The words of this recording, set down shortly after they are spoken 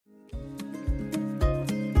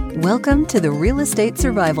Welcome to the Real Estate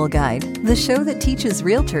Survival Guide, the show that teaches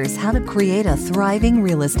realtors how to create a thriving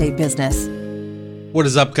real estate business. What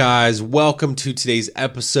is up, guys? Welcome to today's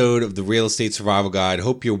episode of the Real Estate Survival Guide.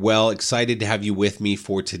 Hope you're well. Excited to have you with me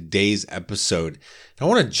for today's episode. I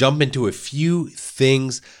want to jump into a few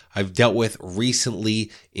things I've dealt with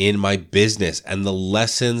recently in my business and the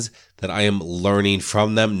lessons that I am learning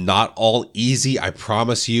from them. Not all easy, I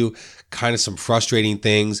promise you. Kind of some frustrating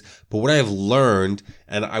things, but what I have learned,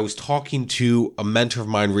 and I was talking to a mentor of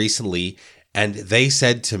mine recently, and they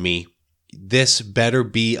said to me, this better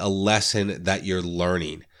be a lesson that you're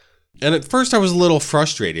learning. And at first I was a little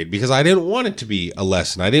frustrated because I didn't want it to be a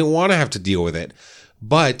lesson. I didn't want to have to deal with it.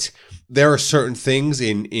 But there are certain things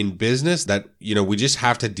in business that, we just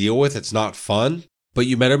have to deal with. It's not fun, but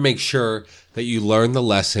you better make sure that you learn the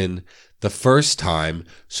lesson the first time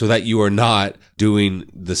so that you are not doing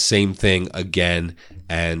the same thing again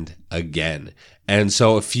and again. And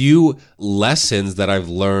so a few lessons that I've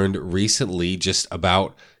learned recently just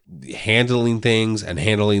about handling things and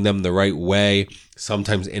handling them the right way,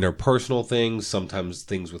 sometimes interpersonal things, sometimes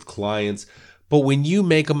things with clients. But when you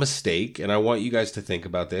make a mistake, and I want you guys to think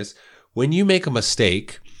about this, when you make a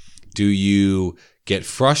mistake, do you get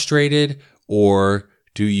frustrated or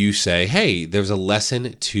do you say, hey, there's a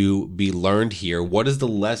lesson to be learned here? What is the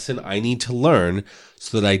lesson I need to learn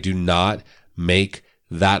so that I do not make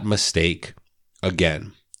that mistake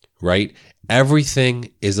again, right?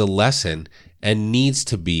 Everything is a lesson and needs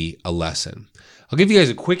to be a lesson. I'll give you guys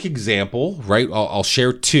a quick example, right? I'll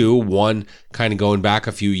share two, one kind of going back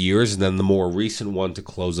a few years and then the more recent one to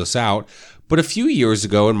close us out. But a few years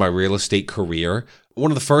ago in my real estate career,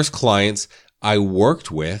 one of the first clients I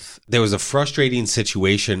worked with, there was a frustrating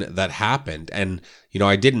situation that happened. And,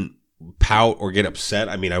 I didn't pout or get upset.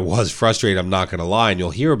 I mean, I was frustrated, I'm not going to lie, and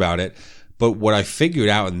you'll hear about it. But what I figured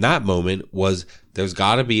out in that moment was there's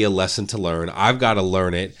got to be a lesson to learn. I've got to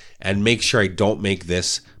learn it and make sure I don't make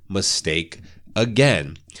this mistake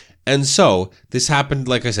again. And so this happened,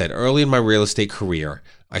 like I said, early in my real estate career.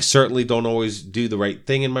 I certainly don't always do the right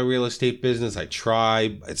thing in my real estate business. I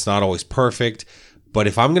try. It's not always perfect. But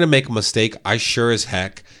if I'm going to make a mistake, I sure as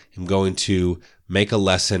heck am going to make a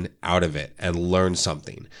lesson out of it and learn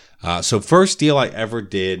something. So first deal I ever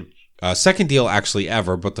did, second deal actually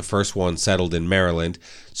ever, but the first one settled in Maryland.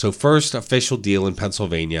 So first official deal in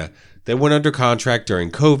Pennsylvania. They went under contract during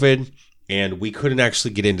COVID and we couldn't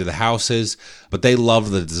actually get into the houses, but they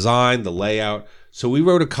loved the design, the layout. So we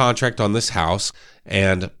wrote a contract on this house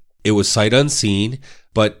and it was sight unseen.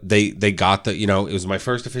 But they got the, it was my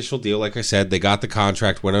first official deal. Like I said, they got the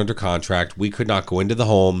contract, went under contract. We could not go into the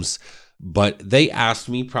homes, but they asked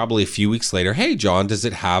me probably a few weeks later, hey, John, does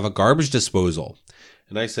it have a garbage disposal?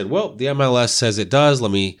 And I said, well, the MLS says it does.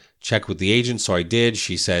 Let me check with the agent. So I did.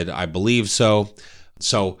 She said, I believe so.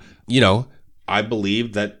 So, I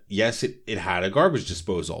believed that, yes, it had a garbage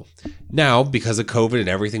disposal. Now, because of COVID and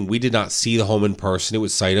everything, we did not see the home in person. It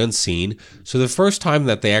was sight unseen. So the first time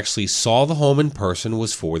that they actually saw the home in person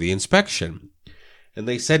was for the inspection. And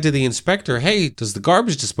they said to the inspector, hey, does the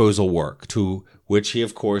garbage disposal work? To which he,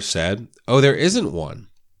 of course, said, oh, there isn't one.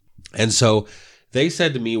 And so they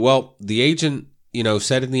said to me, well, the agent,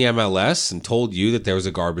 said in the MLS and told you that there was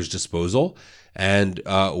a garbage disposal and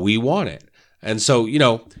we want it. And so,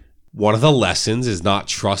 one of the lessons is not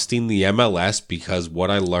trusting the MLS because what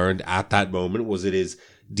I learned at that moment was it is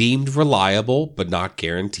deemed reliable, but not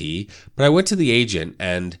guaranteed. But I went to the agent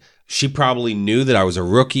and she probably knew that I was a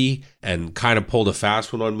rookie and kind of pulled a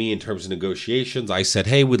fast one on me in terms of negotiations. I said,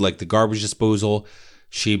 hey, we'd like the garbage disposal.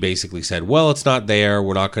 She basically said, well, it's not there.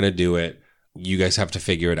 We're not going to do it. You guys have to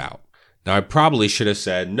figure it out. Now, I probably should have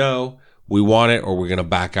said, no, we want it or we're going to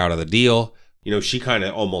back out of the deal. She kind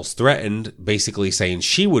of almost threatened, basically saying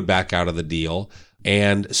she would back out of the deal.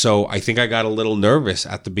 And so I think I got a little nervous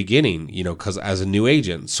at the beginning, because as a new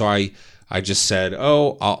agent. So I just said,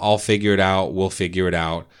 oh, I'll figure it out. We'll figure it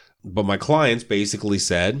out. But my clients basically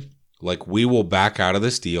said, we will back out of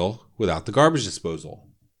this deal without the garbage disposal.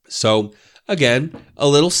 So again, a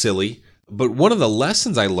little silly. But one of the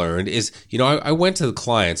lessons I learned is, I went to the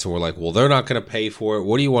clients and we're like, well, they're not going to pay for it.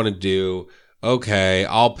 What do you want to do? Okay,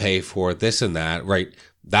 I'll pay for it, this and that, right?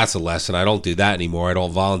 That's a lesson. I don't do that anymore. I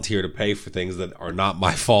don't volunteer to pay for things that are not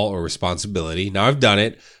my fault or responsibility. Now, I've done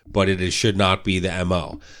it, but should not be the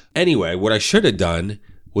MO. Anyway, what I should have done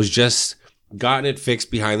was just gotten it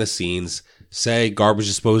fixed behind the scenes, say garbage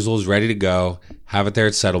disposal is ready to go, have it there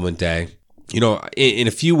at settlement day. In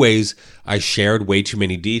a few ways, I shared way too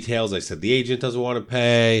many details. I said the agent doesn't want to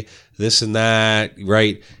pay, this and that,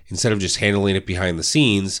 right? Instead of just handling it behind the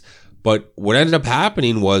scenes. But what ended up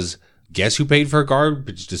happening was, guess who paid for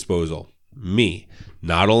garbage disposal? Me.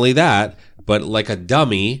 Not only that, but like a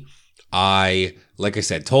dummy, like I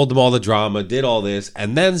said, told them all the drama, did all this,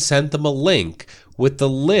 and then sent them a link with the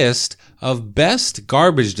list of best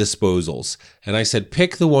garbage disposals. And I said,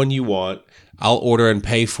 pick the one you want. I'll order and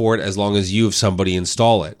pay for it as long as you have somebody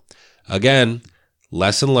install it. Again,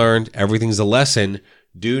 lesson learned. Everything's a lesson.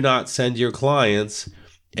 Do not send your clients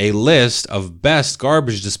a list of best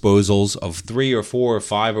garbage disposals of 3 or 4 or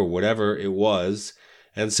 5 or whatever it was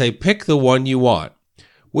and say, pick the one you want.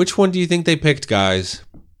 Which one do you think they picked, guys?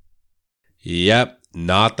 Yep,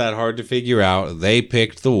 not that hard to figure out. They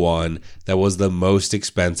picked the one that was the most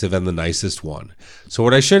expensive and the nicest one. So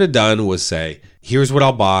what I should have done was say, here's what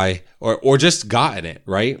I'll buy, or just gotten it,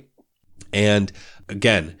 right? And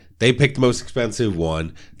again, they picked the most expensive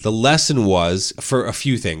one. The lesson was for a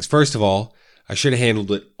few things. First of all, I should have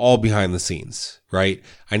handled it all behind the scenes, right?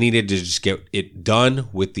 I needed to just get it done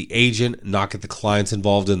with the agent, not get the clients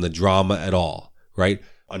involved in the drama at all, right?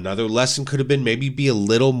 Another lesson could have been maybe be a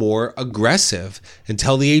little more aggressive and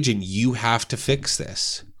tell the agent, you have to fix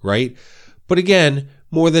this, right? But again,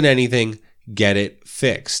 more than anything, get it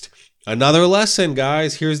fixed. Another lesson,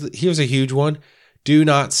 guys, here's a huge one. Do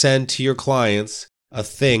not send to your clients a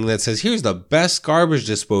thing that says, here's the best garbage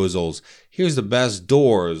disposals. Here's the best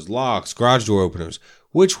doors, locks, garage door openers.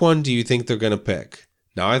 Which one do you think they're going to pick?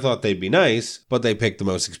 Now, I thought they'd be nice, but they picked the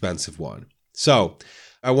most expensive one. So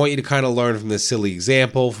I want you to kind of learn from this silly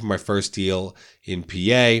example from my first deal in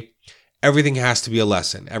PA. Everything has to be a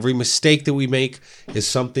lesson. Every mistake that we make is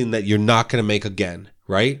something that you're not going to make again,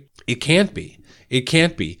 right? It can't be. It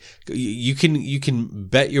can't be. You can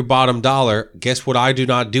bet your bottom dollar. Guess what I do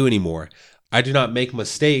not do anymore? I do not make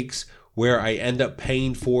mistakes where I end up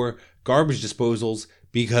paying for garbage disposals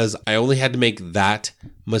because I only had to make that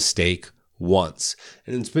mistake once.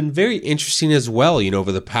 And it's been very interesting as well,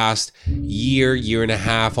 over the past year and a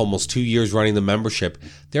half, almost 2 years running the membership,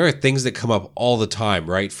 there are things that come up all the time,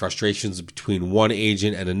 right? Frustrations between one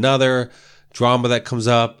agent and another, drama that comes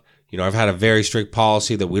up. I've had a very strict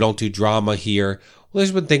policy that we don't do drama here. Well,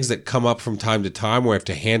 there's been things that come up from time to time where I have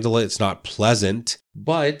to handle it. It's not pleasant,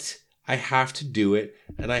 but I have to do it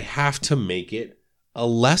and I have to make it a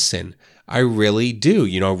lesson. I really do.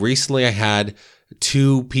 Recently I had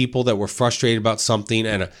 2 people that were frustrated about something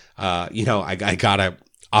and, I gotta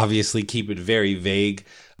obviously keep it very vague,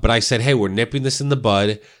 but I said, hey, we're nipping this in the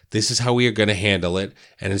bud. This is how we are going to handle it.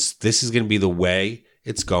 And this is going to be the way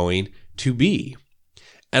it's going to be.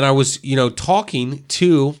 And I was, talking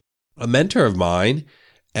to a mentor of mine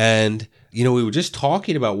and, we were just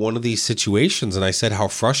talking about one of these situations and I said how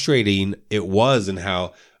frustrating it was and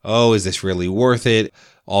how, is this really worth it?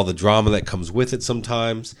 All the drama that comes with it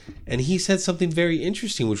sometimes. And he said something very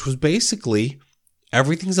interesting, which was basically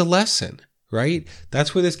everything's a lesson, right?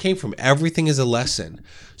 That's where this came from. Everything is a lesson.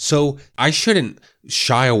 So I shouldn't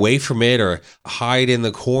shy away from it or hide in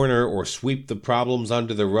the corner or sweep the problems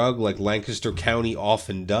under the rug like Lancaster County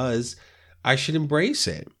often does. I should embrace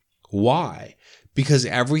it. Why? Because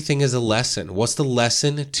everything is a lesson. What's the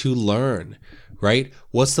lesson to learn, right?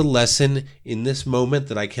 What's the lesson in this moment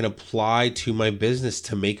that I can apply to my business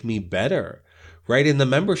to make me better, right? In the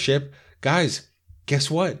membership, guys,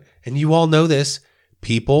 guess what? And you all know this,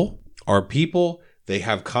 people are people. They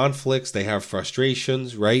have conflicts. They have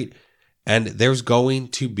frustrations, right? And there's going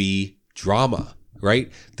to be drama,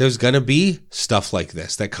 right? There's going to be stuff like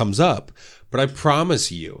this that comes up. But I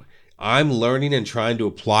promise you, I'm learning and trying to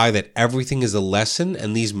apply that everything is a lesson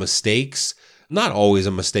and these mistakes, not always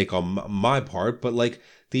a mistake on my part, but like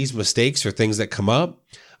these mistakes or things that come up,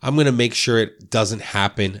 I'm going to make sure it doesn't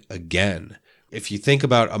happen again. If you think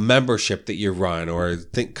about a membership that you run or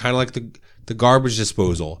think kind of like the garbage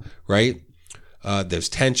disposal, right? There's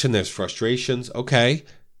tension, there's frustrations. Okay,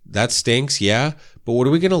 that stinks, yeah. But what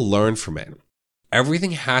are we going to learn from it?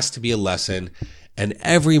 Everything has to be a lesson. And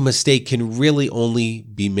every mistake can really only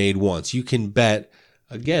be made once. You can bet,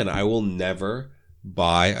 again, I will never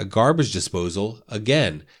buy a garbage disposal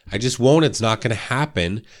again. I just won't. It's not going to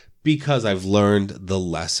happen because I've learned the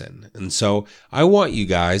lesson. And so I want you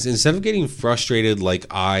guys, instead of getting frustrated like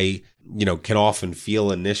I, can often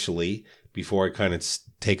feel initially before I kind of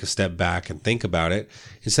take a step back and think about it,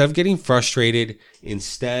 instead of getting frustrated,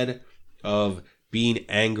 instead of being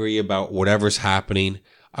angry about whatever's happening,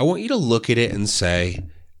 I want you to look at it and say,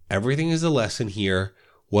 everything is a lesson here.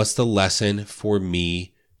 What's the lesson for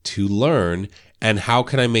me to learn? And how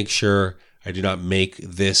can I make sure I do not make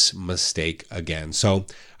this mistake again? So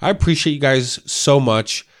I appreciate you guys so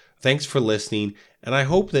much. Thanks for listening. And I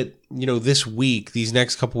hope that, this week, these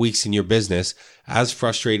next couple weeks in your business, as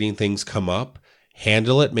frustrating things come up,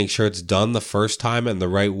 handle it, make sure it's done the first time and the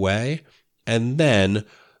right way. And then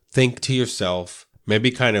think to yourself,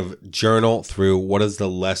 maybe kind of journal through what is the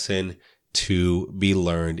lesson to be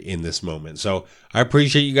learned in this moment. So I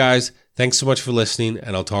appreciate you guys. Thanks so much for listening,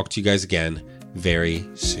 and I'll talk to you guys again very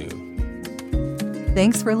soon.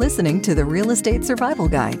 Thanks for listening to the Real Estate Survival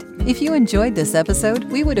Guide. If you enjoyed this episode,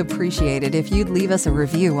 we would appreciate it if you'd leave us a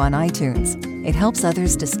review on iTunes. It helps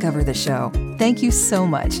others discover the show. Thank you so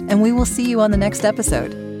much, and we will see you on the next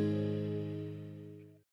episode.